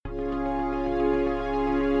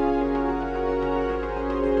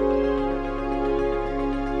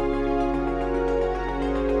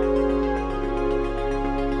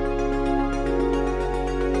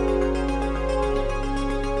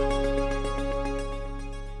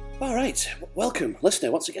Right, welcome,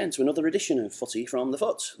 listener, once again to another edition of Footy from the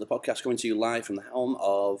Foot, the podcast coming to you live from the home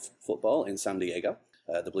of football in San Diego,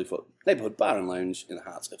 the Bluefoot Neighbourhood Bar and Lounge in the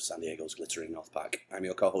heart of San Diego's glittering North Park. I'm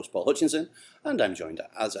your co-host Paul Hutchinson, and I'm joined,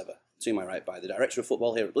 as ever, to my right by the Director of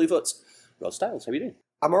Football here at Bluefoot, Rod Styles. How are you doing?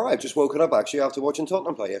 I'm alright, just woken up actually after watching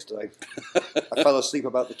Tottenham play yesterday. I fell asleep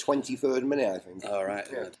about the 23rd minute, I think. Alright,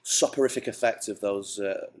 yeah. Soporific effect of those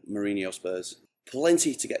Mourinho Spurs.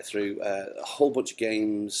 Plenty to get through, a whole bunch of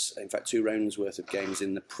games, in fact 2 rounds worth of games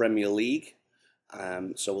in the Premier League,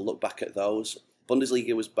 so we'll look back at those.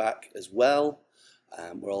 Bundesliga was back as well.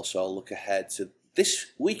 We'll also look ahead to this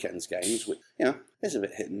weekend's games, which, is a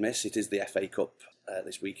bit hit and miss. It is the FA Cup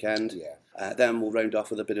this weekend. Yeah. Then we'll round off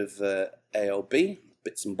with a bit of AOB,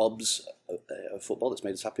 bits and bobs of football that's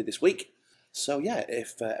made us happy this week. So yeah,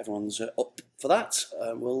 if everyone's up for that,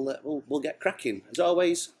 we'll get cracking. As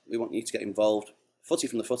always, we want you to get involved.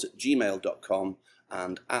 footyfromthefoot@gmail.com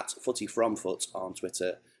and at footyfromfoot on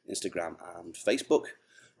Twitter, Instagram and Facebook.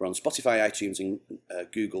 We're on Spotify, iTunes and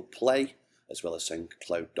Google Play, as well as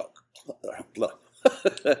SoundCloud.com.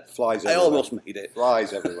 Flies everywhere. I almost made it.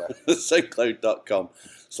 Flies everywhere.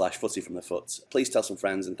 SoundCloud.com/footyfromthefoot. Please tell some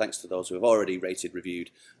friends, and thanks to those who have already rated,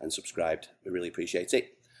 reviewed and subscribed. We really appreciate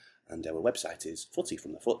it. And our website is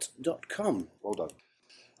footyfromthefoot.com. Well done.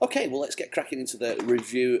 Okay, well, let's get cracking into the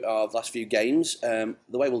review of the last few games. The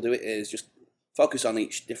way we'll do it is just focus on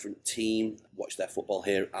each different team, watch their football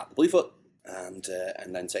here at the Bluefoot, and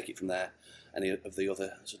then take it from there. Any of the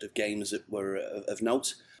other sort of games that were of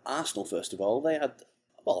note. Arsenal, first of all, they had,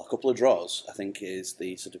 a couple of draws, I think is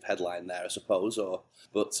the sort of headline there, I suppose.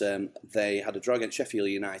 But they had a draw against Sheffield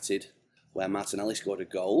United, where Martinelli scored a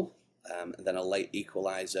goal, and then a late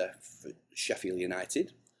equaliser for Sheffield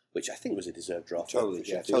United, which I think was a deserved draw. Totally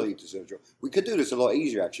deserved draw. We could do this a lot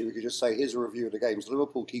easier, actually. We could just say, here's a review of the games.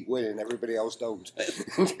 Liverpool keep winning, everybody else don't.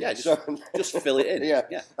 Just fill it in. Yeah.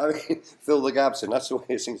 I mean, fill the gaps in. That's the way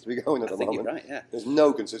it seems to be going at the moment. You're right, yeah. There's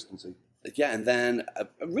no consistency. Yeah, and then a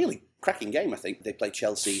really cracking game, I think. They played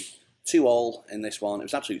Chelsea 2-2 in this one. It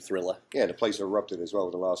was an absolute thriller. Yeah, the place erupted as well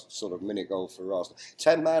with the last sort of minute goal for Arsenal.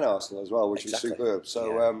 10-man Arsenal as well, which was superb.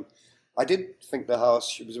 So, I did think it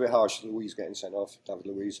was a bit harsh, Luiz getting sent off, David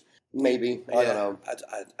Luiz. Maybe, I don't know.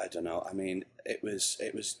 I don't know. I mean, it was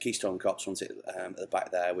Keystone Cops, wasn't it, at the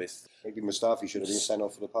back there with... Maybe Mustafi should have been sent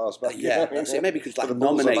off for the pass. But that's it. Maybe you could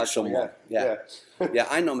nominate someone. Yeah,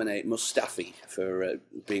 I nominate Mustafi for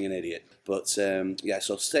being an idiot. But, so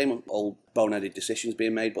same old boneheaded decisions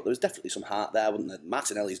being made, but there was definitely some heart there, wasn't there?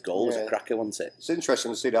 Martinelli's goal was a cracker, wasn't it? It's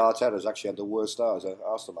interesting to see that Arteta's actually had the worst start as an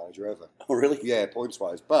Arsenal manager ever. Oh, really? Yeah,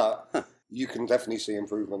 points-wise. But you can definitely see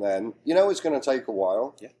improvement there. And it's going to take a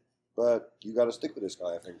while. Yeah. But you got to stick with this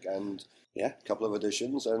guy, I think. And a couple of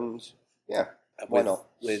additions, and why not?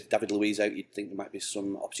 With David Luiz out, you'd think there might be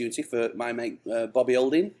some opportunity for my mate Bobby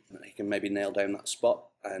Olding. He can maybe nail down that spot.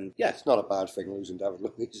 And it's not a bad thing losing David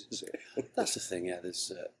Luiz, is it? That's the thing. Yeah,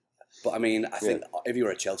 there's. But I mean, I think if you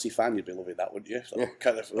were a Chelsea fan, you'd be loving that, wouldn't you? So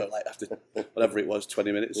kind of like after whatever it was,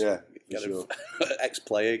 20 minutes.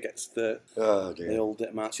 Ex-player gets the old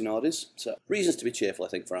marching orders. So reasons to be cheerful, I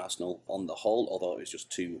think, for Arsenal on the whole. Although it was just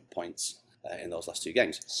 2 points in those last 2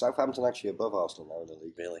 games. Southampton actually above Arsenal now in the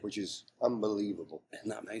league, really, which is unbelievable. Isn't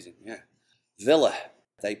that amazing? Yeah. Villa,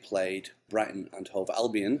 they played Brighton and Hove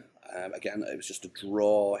Albion. Again, it was just a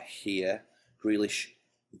draw here. Grealish,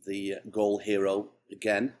 the goal hero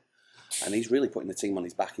again. And he's really putting the team on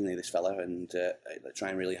his back, isn't he, this fella, and they're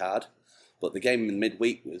trying really hard. But the game in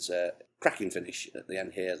midweek was a cracking finish at the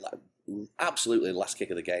end here. Absolutely the last kick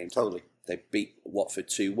of the game. Totally. They beat Watford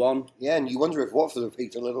 2-1. Yeah, and you wonder if Watford have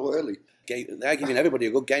peaked a little early. They're giving everybody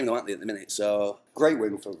a good game, though, aren't they, at the minute? So great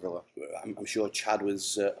win for Villa. I'm sure Chad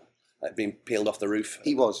was being peeled off the roof.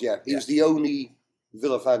 He was, yeah. He was the only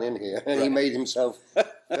Villa fan in here, and he made himself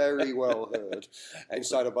very well heard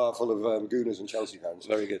inside a bar full of Gooners and Chelsea fans.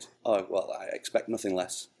 Very good. Oh, well, I expect nothing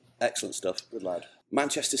less. Excellent stuff. Good lad.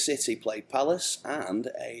 Manchester City played Palace, and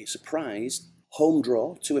a surprise home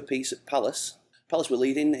draw, 2 apiece at Palace. Palace were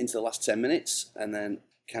leading into the last 10 minutes, and then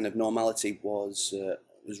kind of normality was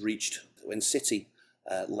reached when City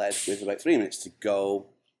led with about 3 minutes to go.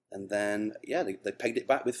 And then, they pegged it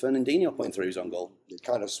back with Fernandinho putting through his own goal. They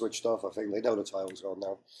kind of switched off, I think. They know the title's gone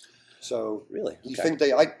now. So, really? You think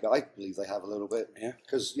I believe they have a little bit. Yeah.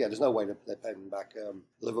 Because, there's no way they're paying back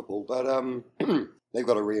Liverpool. But they've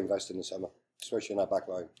got to reinvest in the summer, especially in that back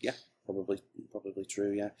line. Yeah, probably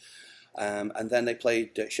true, yeah. And then they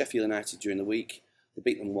played Sheffield United during the week. They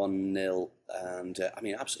beat them 1-0, and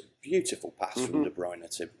absolutely beautiful pass from De Bruyne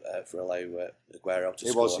for allow Aguero to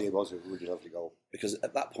score. It was a really lovely goal. Because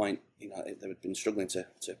at that point, they had been struggling to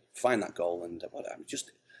find that goal, and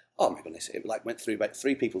just Oh my goodness! It like went through about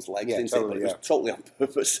 3 people's legs, didn't totally, it? But it was totally on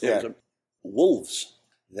purpose. Wolves,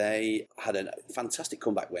 they had a fantastic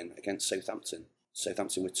comeback win against Southampton.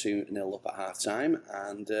 Southampton were 2-0 up at half-time,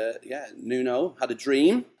 and Nuno had a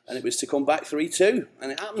dream, and it was to come back 3-2,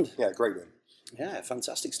 and it happened. Yeah, great win. Yeah,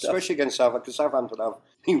 fantastic stuff. Especially against Southampton, because Southampton have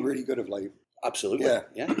been really good of late. Absolutely.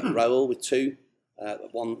 Yeah. Raul with 2,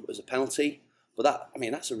 1 was a penalty, but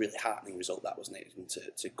that's a really heartening result, that, wasn't it? And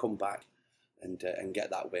to come back and get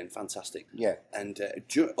that win, fantastic. Yeah. And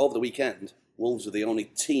over the weekend, Wolves were the only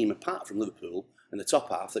team apart from Liverpool in the top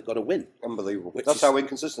half that got a win. Unbelievable. That's how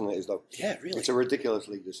inconsistent it is, though. Yeah, really. It's a ridiculous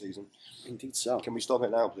league this season. Indeed so. Can we stop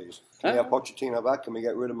it now, please? Can we have Pochettino back? Can we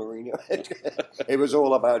get rid of Mourinho? It was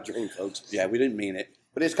all about dream, folks. Yeah, we didn't mean it.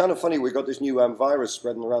 But it's kind of funny, we've got this new virus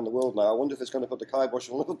spreading around the world now. I wonder if it's going to put the kibosh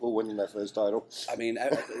on Liverpool winning their first title. I mean,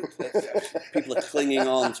 people are clinging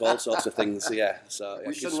on to all sorts of things, yeah. So,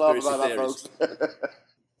 we shouldn't laugh about that, folks.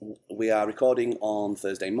 We are recording on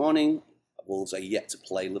Thursday morning. Wolves are yet to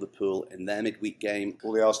play Liverpool in their midweek game.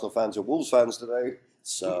 All the Arsenal fans are Wolves fans today.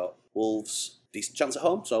 So, Wolves, decent chance at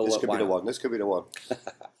home. So This could be the one. This could be the one.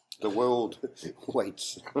 The world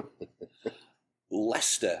waits.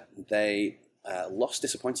 Leicester, they lost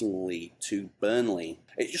disappointingly to Burnley.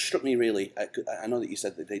 It just struck me really, I know that you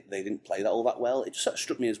said that they didn't play that all that well. It just sort of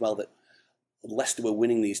struck me as well that Leicester were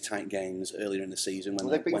winning these tight games earlier in the season when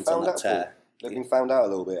they went on that tear. They've been found out a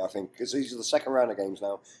little bit, I think, because these are the second round of games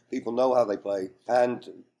now. People know how they play, and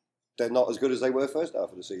they're not as good as they were first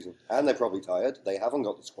half of the season. And they're probably tired. They haven't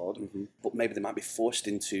got the squad. Mm-hmm. But maybe they might be forced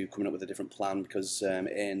into coming up with a different plan because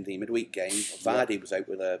in the midweek game, Vardy was out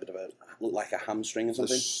with a bit of looked like a hamstring or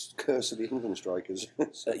something. The curse of the England strikers.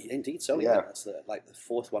 Indeed, so yeah. That's the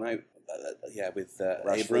 4th one out. With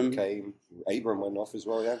Abram came. Abram went off as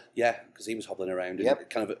well, yeah. Yeah, because he was hobbling around and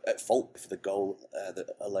kind of at fault for the goal that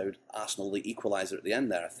allowed Arsenal the equaliser at the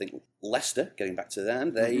end there. I think Leicester, getting back to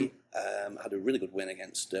them, they had a really good win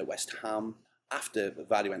against West Ham. After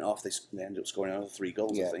Vardy went off, they ended up scoring another 3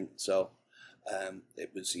 goals, I think. So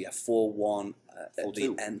it was 4-1 at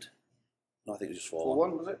the end. No, I think it was just 4-1.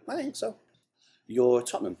 4-1, was it? I think so. Your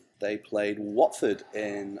Tottenham, they played Watford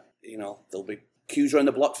in, they'll be queues around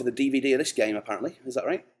the block for the DVD of this game, apparently. Is that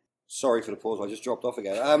right? Sorry for the pause, I just dropped off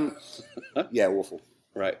again. Yeah, awful.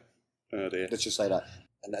 Right. Oh dear. Let's just say that.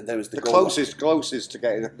 And then there was the closest to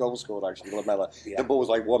getting a goal scored, actually, Lamella. Yeah. The ball was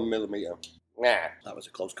like 1 millimetre. Nah. That was a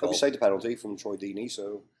close call. But we saved the penalty from Troy Deeney,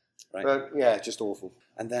 so... Right. But, yeah, just awful.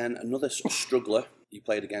 And then another struggler you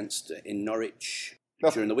played against in Norwich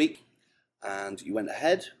during the week. And you went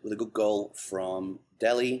ahead with a good goal from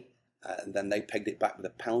Delhi. And then they pegged it back with a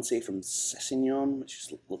penalty from Sessegnon,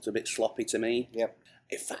 which looked a bit sloppy to me. Yep.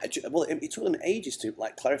 It took them ages to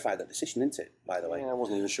clarify that decision, didn't it? By the way, yeah, I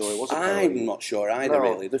wasn't even sure. It wasn't. I'm not sure either.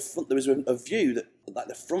 Really, there was a view that,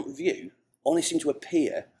 the front view, only seemed to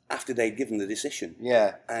appear after they'd given the decision.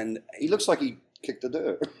 Yeah, and he looks like he kicked the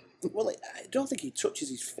dirt. Well, I don't think he touches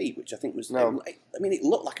his feet, which I think was. No. I mean, it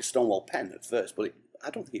looked like a Stonewall pen at first, but I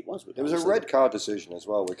don't think it was. There was a red card decision as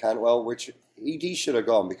well with Cantwell, which he should have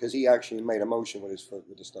gone because he actually made a motion with his foot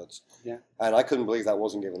with the studs. Yeah. And I couldn't believe that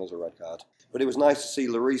wasn't given as a red card. But it was nice to see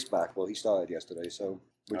Lloris back. Well, he started yesterday,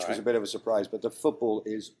 which was a bit of a surprise. But the football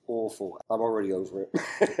is awful. I'm already over it.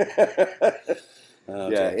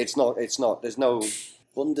 It's not. There's no...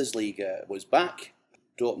 Bundesliga was back.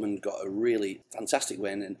 Dortmund got a really fantastic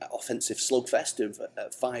win, an offensive slugfest of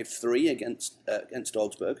 5-3 against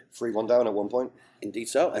Augsburg. 3-1 down at one point. Indeed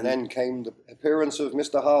so. And then came the appearance of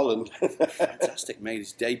Mr. Haaland. Fantastic. Made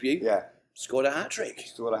his debut. Yeah. Scored a hat-trick.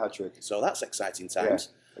 So that's exciting times.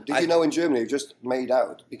 Yeah. Did you know in Germany, just made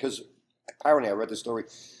out, because apparently I read the story,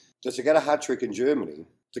 that to get a hat-trick in Germany,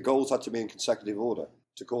 the goals had to be in consecutive order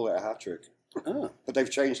to call it a hat-trick. Oh. But they've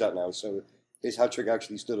changed that now, so... His hat-trick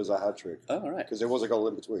actually stood as a hat-trick. Oh, all right. Because there was a goal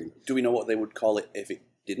in between. Do we know what they would call it if it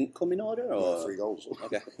didn't come in order? Or? Yeah, 3 goals.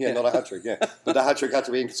 Okay. Yeah, not a hat-trick, yeah. But the hat-trick had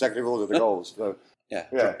to be in consecutive order, the goals. So.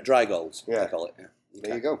 Yeah. Dry goals, they call it. Yeah. Okay.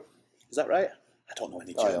 There you go. Is that right? I don't know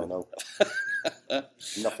any German. I don't know.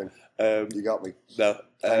 Nothing. You got me. No.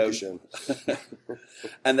 Thank you,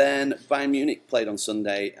 And then Bayern Munich played on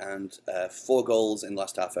Sunday, and 4 goals in the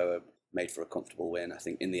last half hour made for a comfortable win, I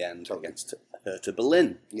think, in the end against Hertha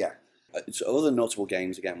Berlin. Yeah. So other notable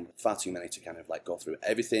games, again, far too many to kind of go through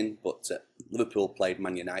everything, but Liverpool played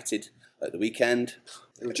Man United at the weekend.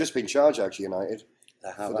 They've just been charged, actually, United,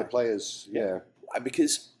 for the players,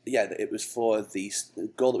 Because, it was for the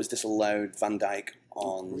goal that was disallowed, Van Dijk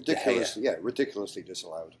on ridiculously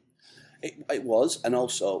disallowed. It was, and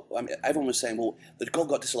also, I mean, everyone was saying, well, the goal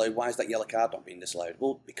got disallowed, why is that yellow card not being disallowed?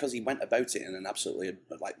 Well, because he went about it in an absolutely,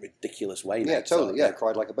 ridiculous way. Yeah, totally, so,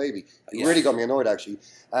 cried like a baby. It really got me annoyed, actually.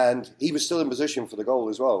 And he was still in position for the goal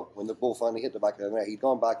as well. When the ball finally hit the back of the net, he'd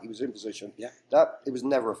gone back, he was in position. Yeah. It was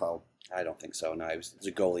never a foul. I don't think so, no. As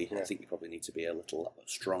a goalie, I think you probably need to be a little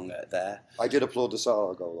stronger there. I did applaud the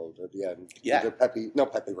Salah goal, though, at the end. Yeah.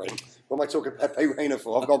 Not Pepe Reina. What am I talking Pepe Reina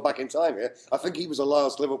for? I've gone back in time here. I think he was the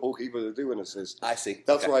last Liverpool keeper to do an assist. I see.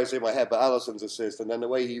 That's why it's in my head. But Alisson's assist, and then the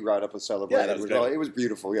way he ran up and celebrated, it was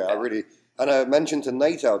beautiful. Yeah, I really. And I mentioned to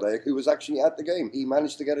Nate out there, who was actually at the game. He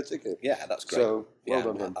managed to get a ticket. Yeah, that's great. So, well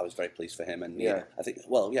done him. I was very pleased for him. And I think,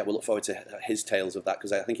 we'll look forward to his tales of that,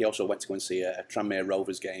 because I think he also went to go and see a Tranmere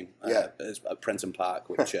Rovers game at Prenton Park,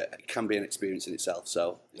 which can be an experience in itself.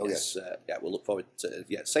 So, we'll look forward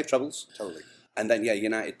to safe travels. Totally. And then,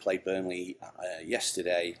 United played Burnley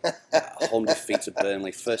yesterday. Home defeat to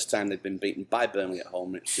Burnley. First time they've been beaten by Burnley at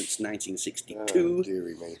home since 1962. Oh,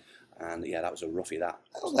 dearie me. And that was a roughie. That.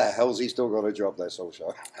 How the hell's he still got a job there,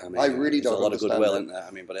 Solskjaer? I really don't understand. There's a lot of goodwill, isn't there? I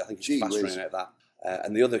mean, but I think he's fast running out of that.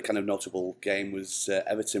 And the other kind of notable game was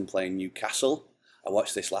Everton playing Newcastle. I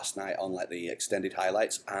watched this last night on the extended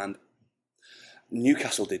highlights, and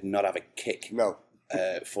Newcastle did not have a kick. No.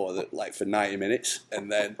 For 90 minutes,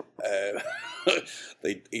 and then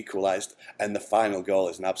they equalised, and the final goal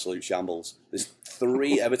is an absolute shambles. There's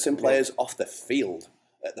 3 Everton players off the field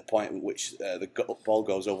at the point at which the ball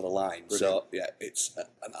goes over the line. Brilliant. So it's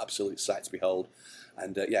an absolute sight to behold.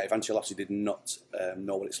 And if Ancelotti did not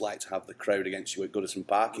know what it's like to have the crowd against you at Goodison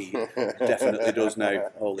Park, he definitely does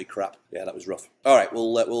now. Holy crap! Yeah, that was rough. All right,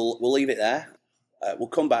 we'll leave it there. We'll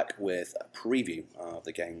come back with a preview of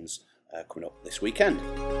the games coming up this weekend.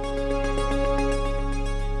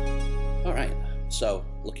 All right, so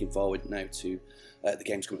looking forward now to the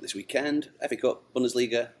games coming up this weekend. FA Cup,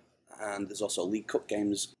 Bundesliga, and there's also League Cup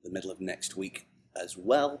games the middle of next week as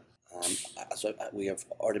well. So we have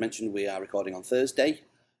already mentioned we are recording on Thursday.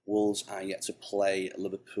 Wolves are yet to play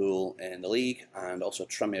Liverpool in the league, and also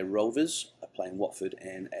Tranmere Rovers are playing Watford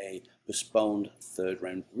in a postponed third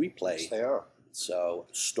round replay. Yes, they are. So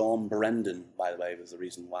Storm Brendan, by the way, was the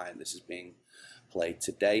reason why this is being played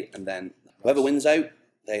today. And then whoever wins out,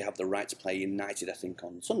 they have the right to play United, I think,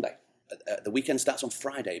 on Sunday. The weekend starts on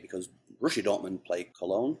Friday because Borussia Dortmund play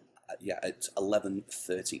Cologne. At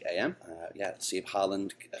 11:30 a.m. See if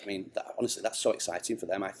Haaland. I mean, honestly, that's so exciting for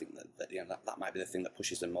them. I think that might be the thing that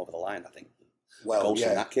pushes them over the line. I think. Goals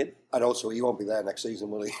from that kid. And also, he won't be there next season,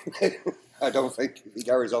 will he? I don't think if he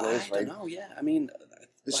carries on this way. I don't know. Yeah, I mean,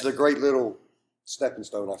 this is a great little stepping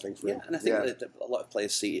stone, I think, for him. Yeah, and I think that a lot of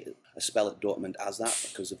players see a spell at Dortmund as that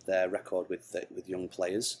because of their record with young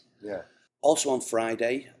players. Yeah. Also on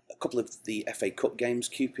Friday, a couple of the FA Cup games.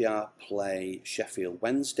 QPR play Sheffield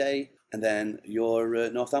Wednesday, and then your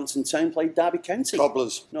Northampton Town play Derby County.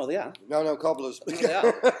 Cobblers. No, they are. No, Cobblers. No, they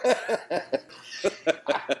are.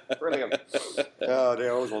 Brilliant. Oh, dear,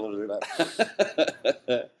 I always wanted to do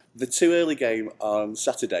that. The too early game on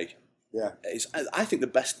Saturday. Yeah. It's, I think, the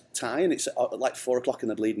best tie, and it's like 4 o'clock in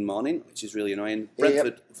the bleeding morning, which is really annoying.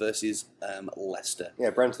 Brentford versus Leicester. Yeah,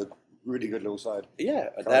 Brentford. Really good little side. Yeah,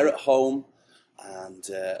 they're at home, and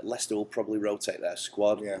Leicester will probably rotate their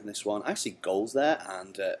squad in this one. I see goals there,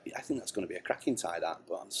 and I think that's going to be a cracking tie, that.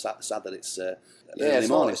 But I'm sad that it's early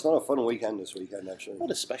morning. It's not a fun weekend this weekend, actually. Not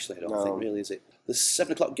especially, I don't think, really, is it? The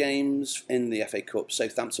 7 o'clock games in the FA Cup.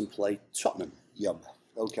 Southampton play Tottenham. Yum.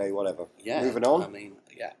 Okay, whatever. Yeah. Moving on. I mean,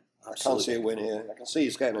 yeah, absolutely. I can't see a win here. I can see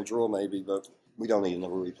it's getting a draw, maybe, but we don't need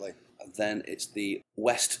another replay. And then it's the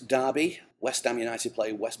West Derby. West Ham United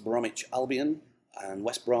play West Bromwich Albion, and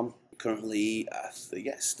West Brom currently,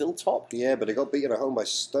 still top. Yeah, but they got beaten at home by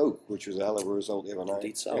Stoke, which was a hell of a result the other night.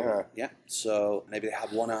 Indeed so. Yeah. So maybe they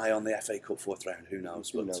had one eye on the FA Cup fourth round. Who knows?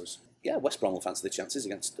 Who knows? Yeah, West Brom will fancy the chances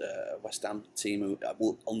against West Ham team who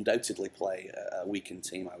will undoubtedly play a weakened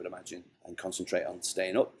team, I would imagine, and concentrate on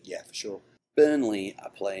staying up. Yeah, for sure. Burnley are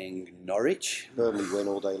playing Norwich. Burnley win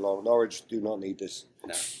all day long. Norwich do not need this.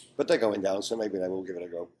 No. But they're going down, so maybe they will give it a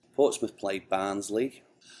go. Portsmouth play Barnsley.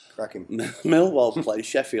 Cracking. Millwall play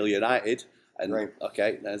Sheffield United. And right.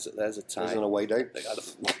 Okay, there's a tie. There's an away day.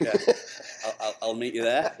 I'll meet you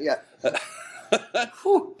there. Yeah.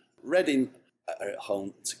 Reading are at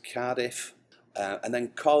home to Cardiff. And then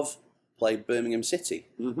Cov play Birmingham City.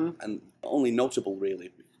 Mm-hmm. And only notable,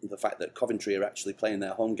 really, the fact that Coventry are actually playing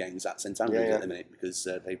their home games at St Andrews at the minute, because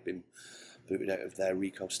they've been booted out of their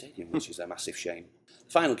Ricoh Stadium, which is a massive shame.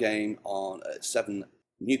 The final game on 7,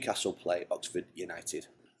 Newcastle play Oxford United.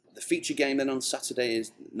 The feature game then on Saturday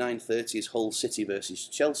is 9:30 is Hull City versus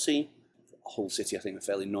Chelsea. Hull City, I think, a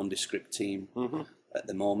fairly nondescript team. Mm-hmm. at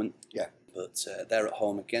the moment. Yeah. But they're at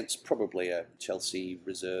home against probably a Chelsea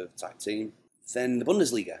reserve type team. Then the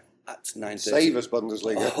Bundesliga at 9:30. Save us,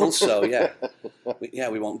 Bundesliga. Also, yeah.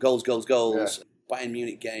 We want goals. Yeah. Bayern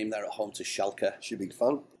Munich game, they're at home to Schalke. Should be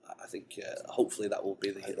fun. I think hopefully that will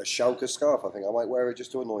be the... A Schalke scarf, I think. I might wear it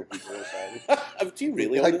just to annoy people. Do you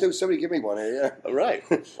really? I do. Somebody give me one here, yeah. Oh, right.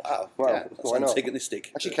 Wow. Well, yeah, why not? Taking the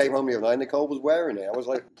stick. Actually came home the other night, Nicole was wearing it. I was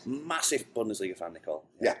like... Massive Bundesliga fan, Nicole.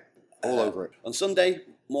 Yeah, all over it. On Sunday,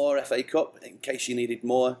 more FA Cup, in case you needed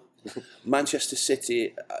more. Manchester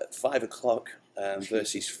City at 5 o'clock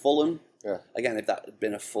versus Fulham. Yeah. Again, if that had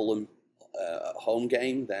been a Fulham home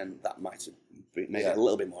game, then that might have made it a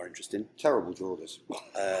little bit more interesting. Terrible draw this.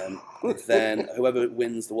 Then whoever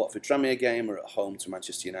wins the Watford Tranmere game are at home to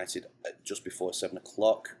Manchester United at just before 7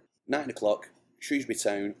 o'clock. 9 o'clock, Shrewsbury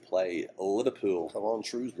Town play Liverpool. Come on,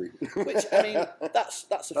 Shrewsbury. Which, I mean,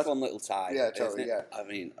 that's a fun little tie. Yeah, totally, isn't it? I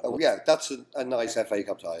mean... Oh, yeah, that's a nice FA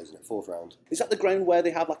Cup tie, isn't it? 4th round. Is that the ground where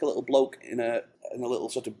they have like a little bloke in a little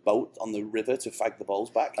sort of boat on the river to fag the balls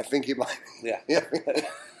back? I think it might be. Yeah. Yeah.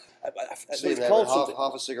 It's called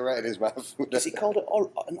half a cigarette in his mouth. Is it called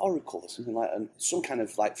an oracle or something like that? Some kind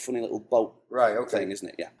of like funny little boat thing, isn't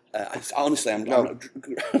it? Yeah. Honestly, I'm not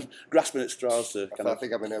grasping at straws to I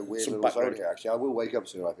think I'm in a weird little zone here, actually. I will wake up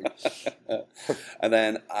soon, I think. And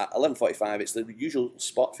then at 11:45, it's the usual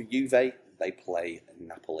spot for Juve. They play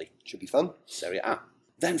Napoli. Should be fun. Serie A.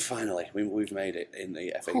 Then finally, we've made it in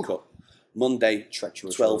the FA Cup. Monday,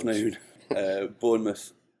 treacherous 12 noon,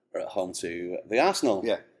 Bournemouth are at home to the Arsenal.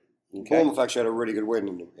 Yeah. Okay. Bournemouth actually had a really good win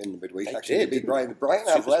in the midweek. They actually, did, beat Brighton. Brighton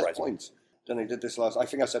have less points than they did this last. I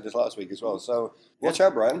think I said this last week as well. So watch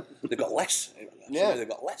out, Brian. They've got less. Yeah, they've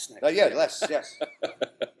got less now. Yeah, less. Yes.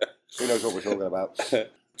 Who knows what we're talking about?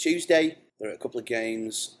 Tuesday, there are a couple of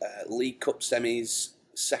games. League Cup semis,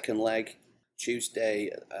 second leg. Tuesday,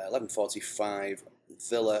 11:45.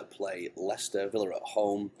 Villa play Leicester. Villa are at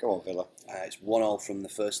home. Go on, Villa. It's 1-1 from the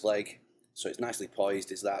first leg, so it's nicely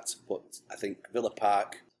poised, is that? But I think Villa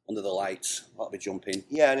Park, under the lights, that'll be jumping.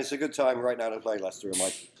 Yeah, and it's a good time right now to play Leicester. And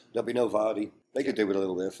there'll be no Vardy. They could do with a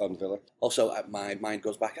little bit of fun, Villa. Also, my mind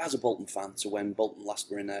goes back as a Bolton fan to when Bolton last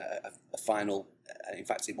were in a final. In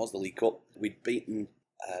fact, it was the League Cup. We'd beaten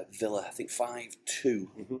Villa, I think 5-2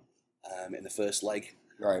 in the first leg.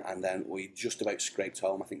 Right. And then we just about scraped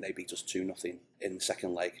home. I think they beat us 2-0 in the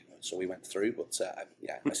second leg. So we went through. But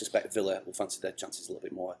I suspect Villa will fancy their chances a little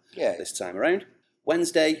bit more this time around.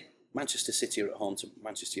 Wednesday, Manchester City are at home to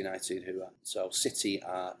Manchester United. So City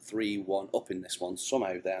are 3-1 up in this one.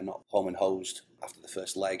 Somehow they're not home and hosed after the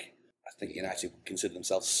first leg. I think United consider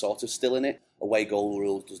themselves sort of still in it. Away goal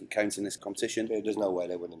rule doesn't count in this competition. There's no way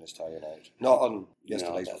they're winning this tie, United. Not on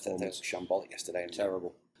yesterday's performance. Shambolic yesterday.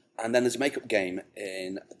 Terrible. And then there's a make-up game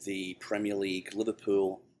in the Premier League.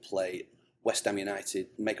 Liverpool play West Ham United,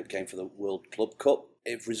 make-up game for the World Club Cup.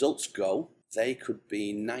 If results go, they could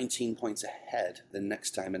be 19 points ahead the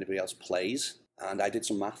next time anybody else plays. And I did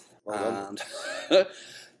some math. And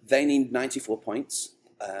they need 94 points,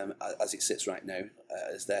 as it sits right now,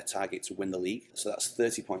 as their target to win the league. So that's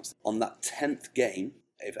 30 points. On that 10th game,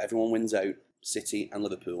 if everyone wins out, City and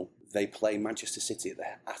Liverpool, they play Manchester City at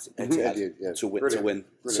Etihad to win. Brilliant.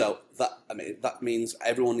 So that means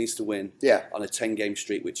everyone needs to win on a 10-game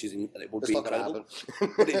streak, which is it would be incredible.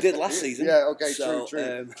 But it did last season. Yeah. Okay. So,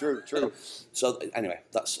 True. So anyway,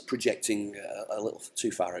 that's projecting a little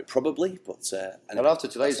too far out, probably. But and after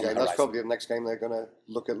today's game, that's probably the next game they're going to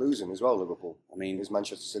look at losing as well. Liverpool. I mean, is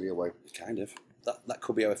Manchester City away? Kind of. That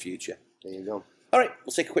could be our future. There you go. All right,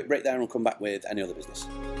 we'll take a quick break there and we'll come back with any other business.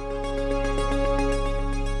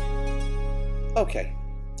 Okay,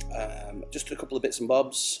 just a couple of bits and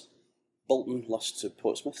bobs. Bolton lost to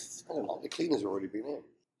Portsmouth. I don't know, the cleaners have already been in.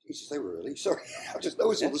 Jesus, they were early. Sorry, I just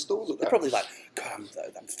noticed all the stalls are there. They're probably like, God,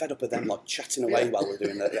 I'm fed up of them like chatting away while we're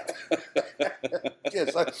doing that.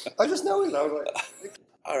 Yes, I just noticed. I was like...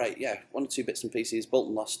 All right, one or two bits and pieces.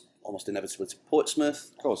 Bolton lost almost inevitably to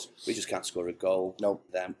Portsmouth. Of course. We just can't score a goal. No.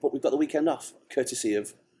 But we've got the weekend off, courtesy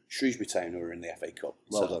of Shrewsbury Town, who are in the FA Cup.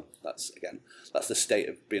 Well done. That's the state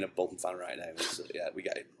of being a Bolton fan right now. We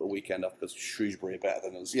get a weekend off because Shrewsbury are better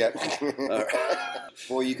than us. Yeah.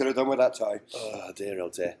 Well, you could have done with that tie. Oh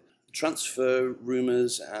dear. Transfer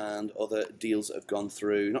rumours and other deals that have gone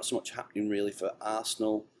through. Not so much happening really for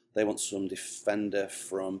Arsenal. They want some defender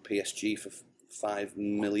from PSG for €5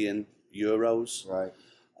 million. Right.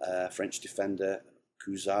 French defender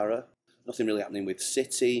Kuzara. Nothing really happening with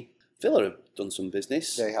City. Villa have done some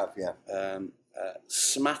business. They have, yeah.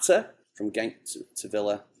 Smatter from Genk to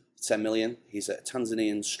Villa, 10 million. He's a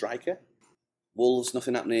Tanzanian striker. Wolves,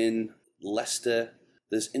 nothing happening. Leicester,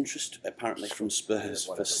 There's interest apparently from Spurs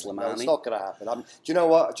for Slimani. No, it's not going to happen. Do you know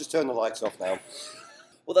what? Just turn the lights off now.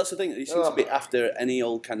 Well, that's the thing. He seems to be after any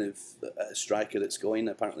old kind of striker that's going.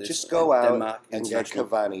 Apparently, just go out Denmark, and get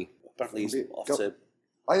Cavani. Apparently, he's off to.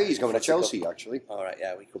 I think he's going to Chelsea, actually. All right,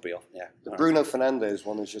 yeah, we could be off. Yeah, the Bruno Fernandes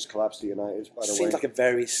one has just collapsed at United. By the way, seems like a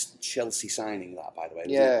very Chelsea signing. That, by the way.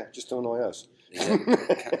 Yeah, just to annoy us.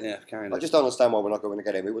 Yeah, kind of. I just don't understand why we're not going to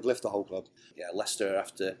get him. It would lift the whole club. Yeah, Leicester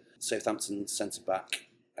after Southampton centre back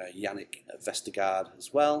Yannick Vestergaard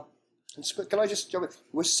as well. And can I just jump in?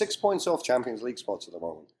 We're 6 points off Champions League spots at the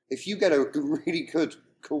moment. If you get a really good,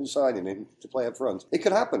 cool signing in to play up front, it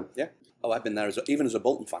could happen. Yeah. Oh, I've been there even as a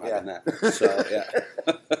Bolton fan. I've been there. So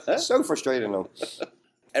yeah. So frustrating though.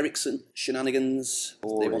 Ericsson shenanigans.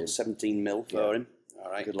 They want 17 mil for him.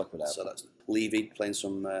 All right. Good luck with that. So that's Levy playing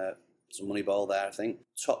some money ball there, I think.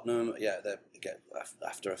 Tottenham, yeah, they get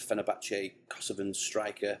after a Fenerbahce Kosovan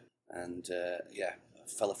striker, and a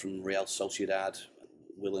fella from Real Sociedad,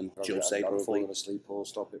 Willem Jose. I'm falling asleep, Paul.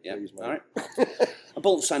 Stop it, please, man. All right. And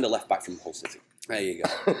Bolton signed a left back from Hull City. There you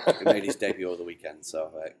go. He made his debut over the weekend,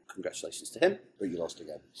 so congratulations to him. But you lost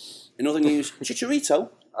again. In other news, Chicharito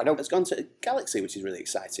I know. has gone to Galaxy, which is really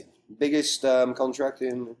exciting. Biggest contract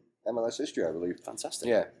in MLS history, I believe. Fantastic.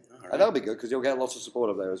 Yeah. Right. And that'll be good because you'll get lots of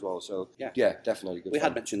support up there as well. So yeah definitely good. We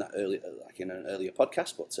had mentioned that earlier, like in an earlier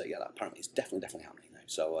podcast, but that apparently is definitely happening now.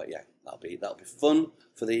 So that'll be fun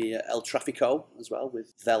for the El Trafico as well,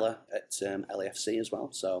 with Vela at LAFC as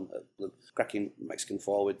well. So cracking Mexican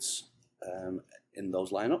forwards in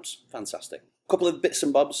those lineups, fantastic. A couple of bits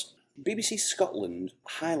and bobs. BBC Scotland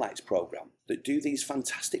highlights programme that do these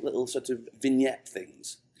fantastic little sort of vignette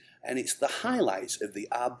things, and it's the highlights of the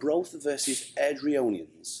Arbroath versus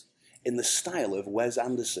Airdrieonians in the style of Wes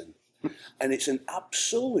Anderson, and it's an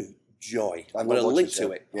absolute joy. I'm going to link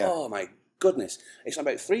to it. Yeah. Oh my goodness, it's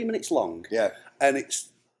about 3 minutes long. Yeah, and it's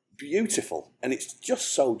beautiful, and it's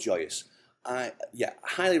just so joyous. I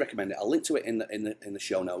highly recommend it. I'll link to it in the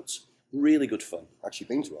show notes. Really good fun. Actually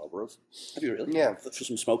been to Arbroath. Have you really? Yeah. For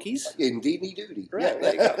some smokies? Indeedy doody. Right,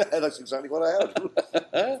 there you go. That's exactly what I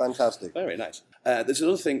had. Fantastic. Very nice. There's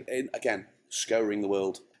another thing, again, scouring the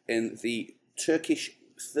world, in the Turkish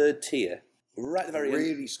third tier, right at the very end.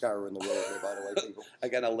 Really scouring the world here, by the way, people.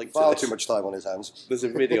 Again, I'll link to Far this. too much time on his hands. There's a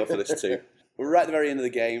video for this too. Right at the very end of the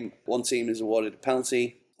game, one team is awarded a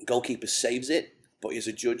penalty, goalkeeper saves it, but he's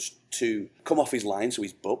adjudged to come off his line, so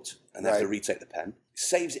he's booked, and they have to retake the pen.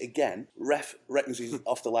 Saves it again, ref reckons he's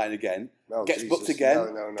off the line again, gets booked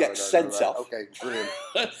again, gets sent off. Okay, brilliant.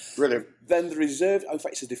 Brilliant. Then the reserve, in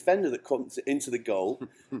fact, it's a defender that comes into the goal,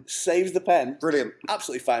 saves the pen. Brilliant.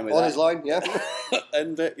 Absolutely fine with that. On his line, yeah.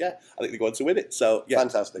 And I think they go on to win it. So, yeah.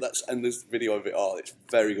 Fantastic. And there's video of it all. It's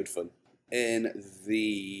very good fun. In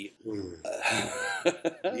the...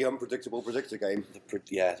 the unpredictable predictor game.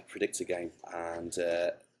 The predictor game. And,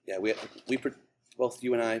 both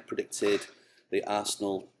you and I predicted the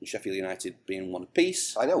Arsenal and Sheffield United being one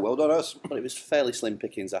apiece. I know, well done us. But it was fairly slim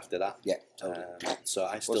pickings after that. Yeah, totally. So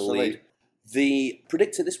I still lead. The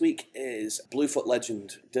predictor this week is Bluefoot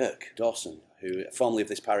legend Dirk Dawson, who formerly of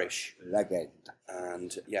this parish. Legend.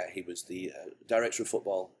 And he was the director of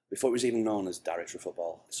football before it was even known as director of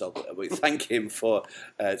football. So we thank him for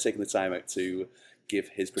taking the time out to give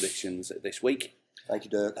his predictions this week. Thank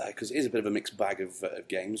you, Dirk. Because it is a bit of a mixed bag of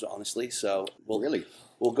games, honestly. So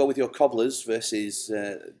we'll go with your Cobblers versus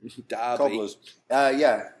Derby. Cobblers.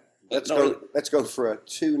 Let's go for a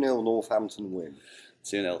 2-0 Northampton win.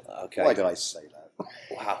 2-0. Okay. Why did I say that?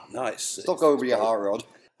 Wow, nice. Stop going with your heart, Rod.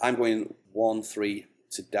 I'm going 1-3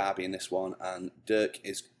 to Derby in this one, and Dirk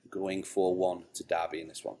is going 4-1 to Derby in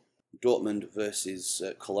this one. Dortmund versus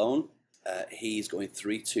Cologne. He's going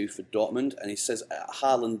 3-2 for Dortmund, and he says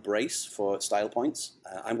Haaland brace for style points.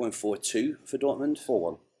 I'm going 4-2 for Dortmund.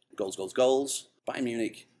 4-1. Goals. Bayern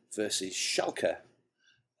Munich versus Schalke.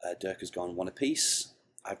 Dirk has gone 1 apiece.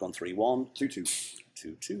 I've gone 3-1.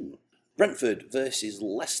 2-2. Brentford versus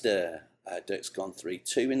Leicester. Dirk's gone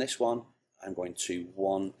 3-2 in this one. I'm going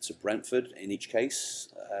 2-1 to Brentford in each case.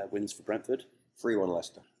 Wins for Brentford. 3-1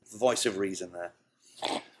 Leicester. Voice of reason there.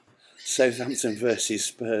 Southampton versus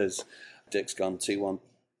Spurs. Dirk's gone 2-1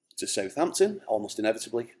 to Southampton, almost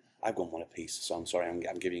inevitably. I've gone 1 apiece, so I'm sorry,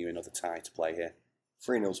 I'm giving you another tie to play here.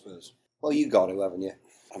 3-0 Spurs. Well, you got to, haven't you?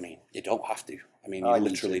 I mean, you don't have to. I mean, you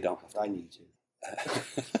literally don't have to. I need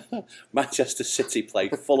to. Manchester City play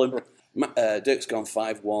Fulham. Dirk's gone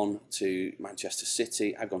 5-1 to Manchester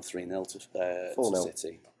City. I've gone 3-0 to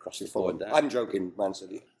City. Across the board there. I'm joking, Man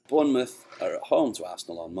City. Bournemouth are at home to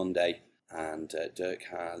Arsenal on Monday, and Dirk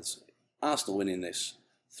has Arsenal winning this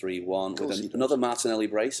 3-1 with another Martinelli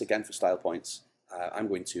brace, again for style points. I'm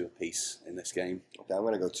going to a piece in this game. Okay, I'm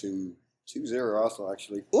going to go 2-0 Arsenal,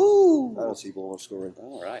 actually. Ooh! I don't see Bournemouth scoring.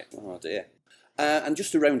 All right. Oh, dear. And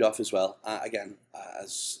just to round off as well, again,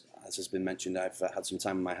 as has been mentioned, I've had some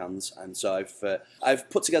time on my hands, and so I've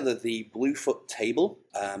put together the Bluefoot table.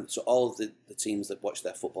 So all of the teams that watch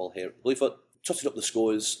their football here at Bluefoot totted up the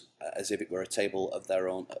scores as if it were a table of their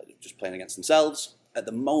own, just playing against themselves. At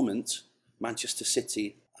the moment, Manchester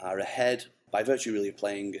City are ahead by virtue really of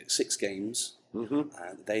playing 6 games. Mm-hmm.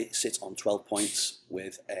 And they sit on 12 points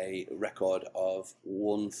with a record of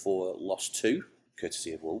 1-4, lost 2,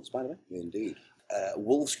 courtesy of Wolves, by the way. Indeed.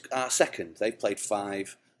 Wolves are second. They've played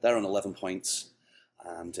 5. They're on 11 points,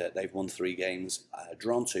 and they've won 3 games,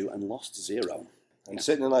 drawn 2, and lost 0. And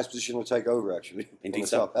sit in a nice position to take over, actually. Indeed,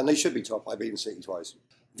 so. Top. And they should be top by beating City twice.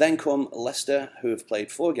 Then come Leicester, who have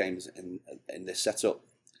played 4 games in this setup.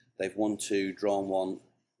 They've won 2, drawn 1,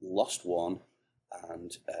 lost 1,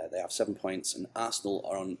 and they have 7 points. And Arsenal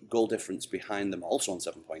are on goal difference behind them, also on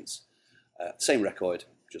 7 points. Same record,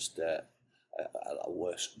 just a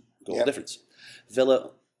worse goal difference. Villa,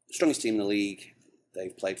 strongest team in the league.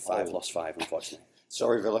 They've played 5, lost 5, unfortunately.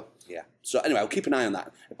 Sorry, Villa. Yeah. So anyway, I'll keep an eye on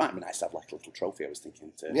that. It might be nice to have like a little trophy. I was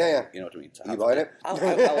thinking to. Yeah. You know what I mean? You buying it? I'll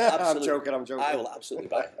absolutely, I'm joking. I will absolutely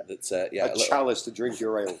buy it. That's, a chalice to drink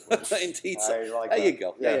your ale from. Indeed. Like there that. You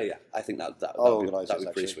go. Yeah. I think that would be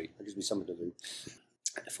pretty sweet. That gives me something to do.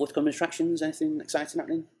 Forthcoming attractions? Anything exciting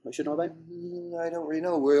happening we should know about? I don't really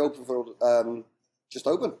know. We're open for just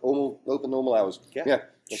open normal hours. Yeah.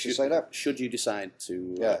 Let's just say that. Should you decide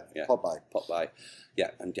to pop by.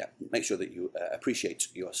 Yeah, and make sure that you appreciate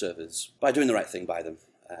your servers by doing the right thing by them.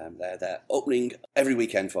 They're opening every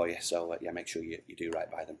weekend for you, so make sure you do right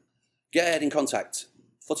by them. Get in contact,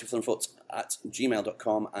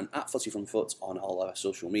 footyfromfoot@gmail.com and at footyfromfoot on all our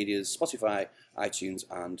social medias, Spotify, iTunes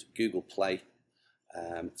and Google Play,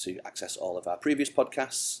 to access all of our previous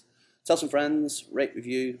podcasts. Tell some friends, rate,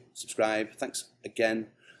 review, subscribe. Thanks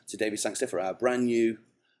again to Davey Sangster for our brand new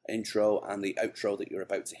intro and the outro that you're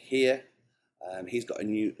about to hear. He's got a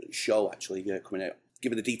new show actually coming out,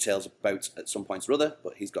 giving the details about at some point or other,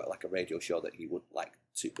 but he's got like a radio show that he would like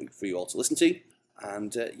for you all to listen to.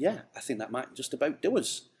 And I think that might just about do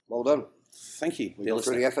us. Well done. Thank you, dear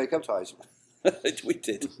listener. We got through the FA Cup ties. We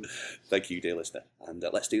did. Thank you, dear listener. And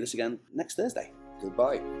let's do this again next Thursday.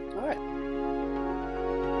 Goodbye. All right.